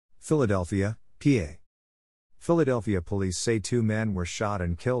Philadelphia, PA. Philadelphia police say two men were shot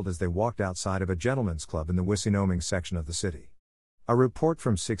and killed as they walked outside of a gentleman's club in the Wissinoming section of the city. A report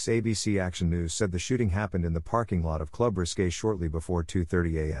from 6 ABC Action News said the shooting happened in the parking lot of Club Risque shortly before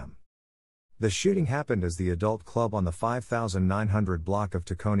 2:30 a.m. The shooting happened as the adult club on the 5900 block of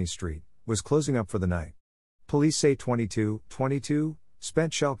Tacony Street was closing up for the night. Police say 22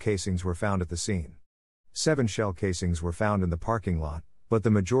 spent shell casings were found at the scene. 7 shell casings were found in the parking lot, but the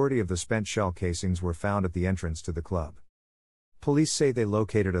majority of the spent shell casings were found at the entrance to the club. Police say they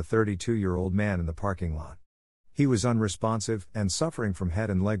located a 32-year-old man in the parking lot. He was unresponsive and suffering from head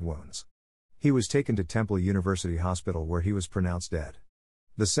and leg wounds. He was taken to Temple University Hospital where he was pronounced dead.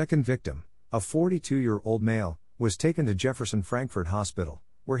 The second victim, a 42-year-old male, was taken to Jefferson Frankfurt Hospital,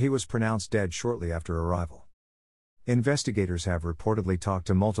 where he was pronounced dead shortly after arrival. Investigators have reportedly talked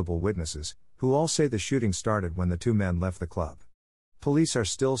to multiple witnesses, who all say the shooting started when the two men left the club. Police are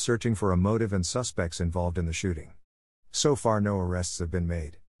still searching for a motive and suspects involved in the shooting. So far no arrests have been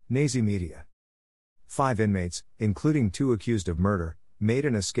made. Nazi Media. 5 inmates, including 2 accused of murder, made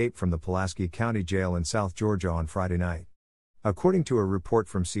an escape from the Pulaski County Jail in South Georgia on Friday night. According to a report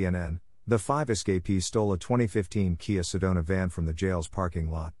from CNN, the 5 escapees stole a 2015 Kia Sedona van from the jail's parking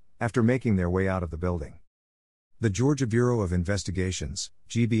lot, after making their way out of the building. The Georgia Bureau of Investigations,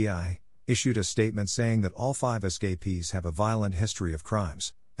 GBI, issued a statement saying that all 5 escapees have a violent history of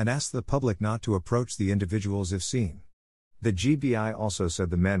crimes, and asked the public not to approach the individuals if seen. The GBI also said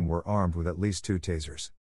the men were armed with at least 2 tasers.